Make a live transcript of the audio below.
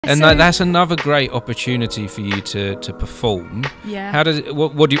And that's another great opportunity for you to perform. Yeah. How does it,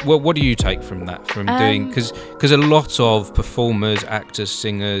 what do you take from that, from doing, because a lot of performers, actors,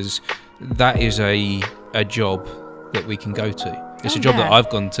 singers, that is a job that we can go to. It's a job that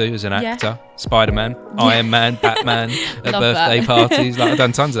I've gone to as an actor. Spider-Man, Iron Man, Batman, at birthday parties. Like, I've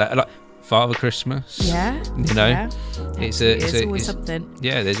done tons of that. Like Father Christmas. Yeah. You know, Yeah. it's always something.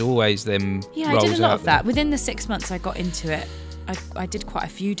 Yeah, there's always them. Yeah, roles I did a lot of there. that. Within the 6 months I got into it, I did quite a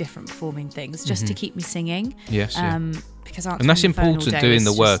few different performing things just to keep me singing. Yes. Because And that's important, doing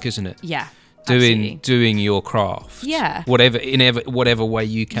the work, isn't it? Yeah. Absolutely. Doing your craft. Yeah. Whatever way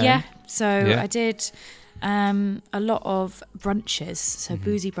you can. Yeah. So I did a lot of brunches, so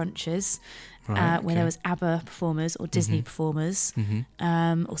boozy brunches, where there was ABBA performers or Disney performers,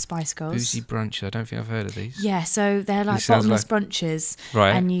 or Spice Girls. Boozy brunch. I don't think I've heard of these. Yeah, so they're like bottomless brunches,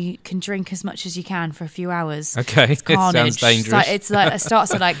 and you can drink as much as you can for a few hours. Okay, it's carnage. Sounds dangerous. It's like it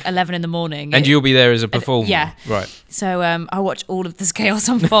starts at like 11 in the morning, and you'll be there as a performer. Yeah, right. So I watch all of this chaos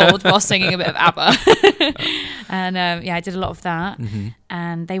unfold while singing a bit of ABBA, and I did a lot of that.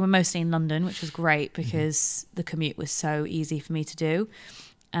 And they were mostly in London, which was great because the commute was so easy for me to do.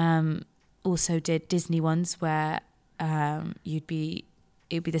 Also did Disney ones where it would be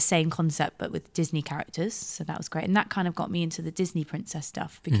the same concept but with Disney characters, so that was great, and that kind of got me into the Disney princess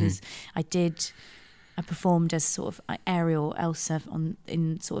stuff because I performed as sort of Ariel, Elsa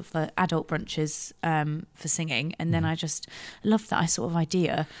in sort of the adult brunches for singing, and then I just loved that sort of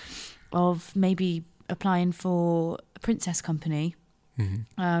idea of maybe applying for a princess company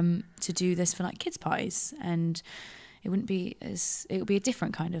to do this for like kids parties, and it would be a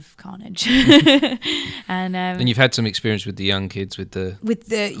different kind of carnage. And you've had some experience with the young kids with the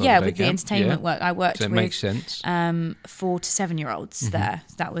entertainment work. I worked so it with makes sense. 4 to 7 year olds there.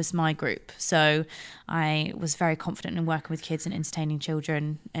 That was my group. So I was very confident in working with kids and entertaining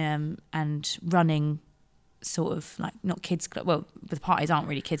children, and running sort of like not kids club. Well, the parties aren't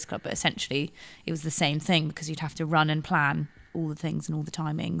really kids club, but essentially it was the same thing because you'd have to run and plan all the things and all the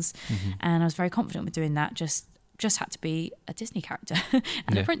timings. And I was very confident with doing that. Just had to be a Disney character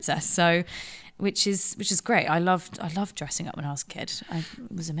and a princess, so which is great. I loved dressing up when I was a kid.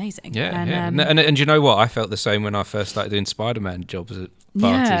 It was amazing. And you know what? I felt the same when I first started doing Spider-Man jobs at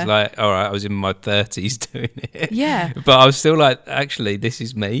parties. Like, all right, I was in my 30s doing it. Yeah. But I was still like, actually, this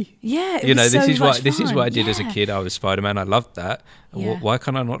is me. Yeah. This is what I did as a kid. I was Spider-Man. I loved that. Yeah. Why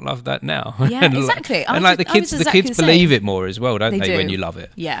can't I not love that now? Yeah, exactly. And like the kids believe it more as well, don't they? When you love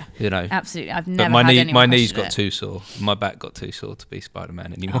it. Yeah. You know. Absolutely. I've never had anyone my knees question got too sore. My back got too sore to be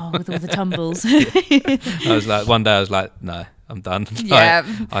Spider-Man anymore. Oh, with all the tumbles. I was like, one day I was like, no, I'm done. Yeah.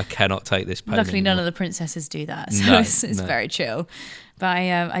 I cannot take this pain. Luckily, anymore. none of the princesses do that, so it's very chill. But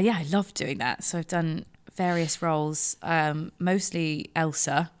I love doing that. So I've done various roles, mostly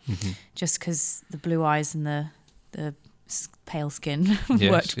Elsa, just because the blue eyes and the pale skin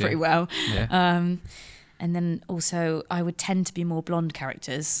worked pretty well. Yeah. And then also I would tend to be more blonde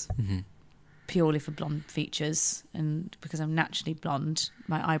characters. Purely for blonde features, and because I'm naturally blonde,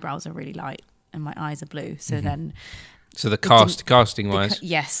 my eyebrows are really light and my eyes are blue. So then, so the casting wise,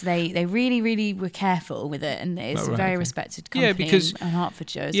 yes, they really were careful with it, and it's a very respected company in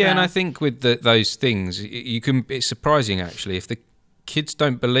Hertfordshire as well. And I think with those things, it's surprising actually if the kids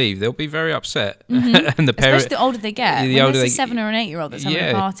don't believe, they'll be very upset. And the parents, especially the older they get, when there's a 7 or an 8 year old that's having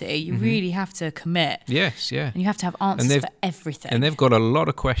a party, you really have to commit. Yes, yeah. And you have to have answers for everything. And they've got a lot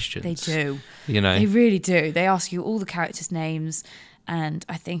of questions. They do. You know, they really do. They ask you all the characters' names, and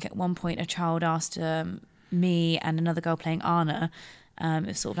I think at one point a child asked me and another girl playing Anna. It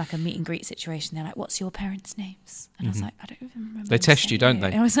was sort of like a meet and greet situation. They're like, "What's your parents' names?" And I was like, "I don't even remember." They test you, don't they?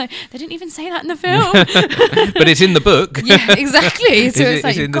 And I was like, "They didn't even say that in the film." But it's in the book. Yeah, exactly. So it's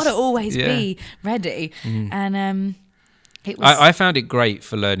like you've got to always be ready. And it was. I found it great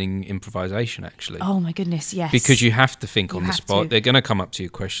for learning improvisation, actually. Oh my goodness, yes. Because you have to think on the spot. They're going to come up to you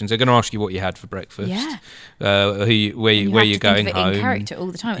questions. They're going to ask you what you had for breakfast. Yeah. Where you're going home. In character all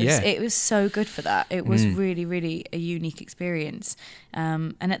the time. It was so good for that. It was really, really a unique experience.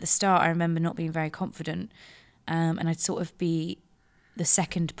 And at the start, I remember not being very confident, and I'd sort of be the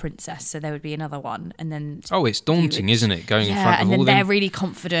second princess, so there would be another one, and then it's daunting, isn't it? Going in front of all them. and then they're really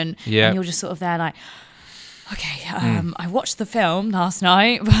confident, and you're just sort of there like, okay, I watched the film last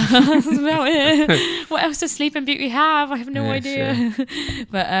night. What else does Sleeping Beauty have? I have no idea. Yeah.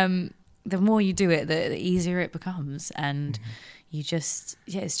 But the more you do it, the easier it becomes, and you just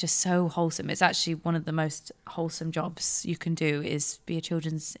it's just so wholesome. It's actually one of the most wholesome jobs you can do is be a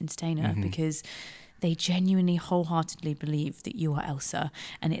children's entertainer, because they genuinely wholeheartedly believe that you are Elsa,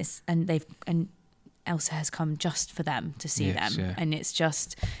 and Elsa has come just for them to see them, and it's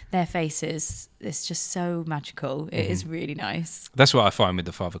just their faces. It's just so magical. It is really nice. That's what I find with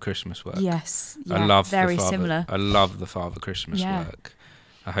the Father Christmas work. Yes, I love very similar. I love the Father Christmas work.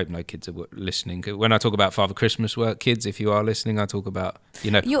 I hope no kids are listening. When I talk about Father Christmas work, kids, if you are listening, I talk about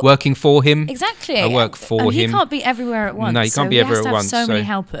working for him. Exactly. I work for him. He can't be everywhere at once. No, he can't be everywhere at once. So many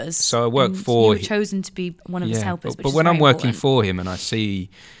helpers. So I work for him. You were chosen to be one of his helpers. But when I'm working for him and I see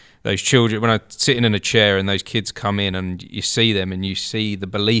those children, when I'm sitting in a chair and those kids come in and you see them and you see the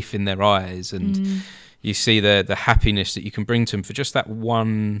belief in their eyes and you see the happiness that you can bring to them for just that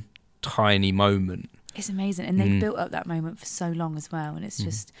one tiny moment. It's amazing. And they've built up that moment for so long as well. And it's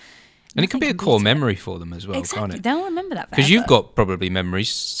just... And it can be a core memory for them as well, can't it? They'll remember that forever. Because you've got probably memories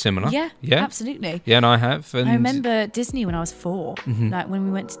similar. Yeah, absolutely. Yeah, and I have. And I remember Disney when I was 4, like when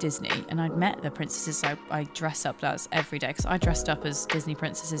we went to Disney and I'd met the princesses. I dress up, that was every day, because I dressed up as Disney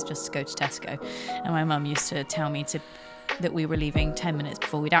princesses just to go to Tesco. And my mum used to tell me that we were leaving 10 minutes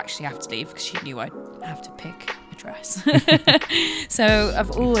before we'd actually have to leave, because she knew I'd have to pick a dress. So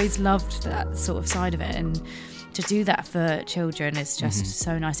I've always loved that sort of side of it, and to do that for children is just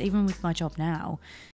so nice. Even with my job now,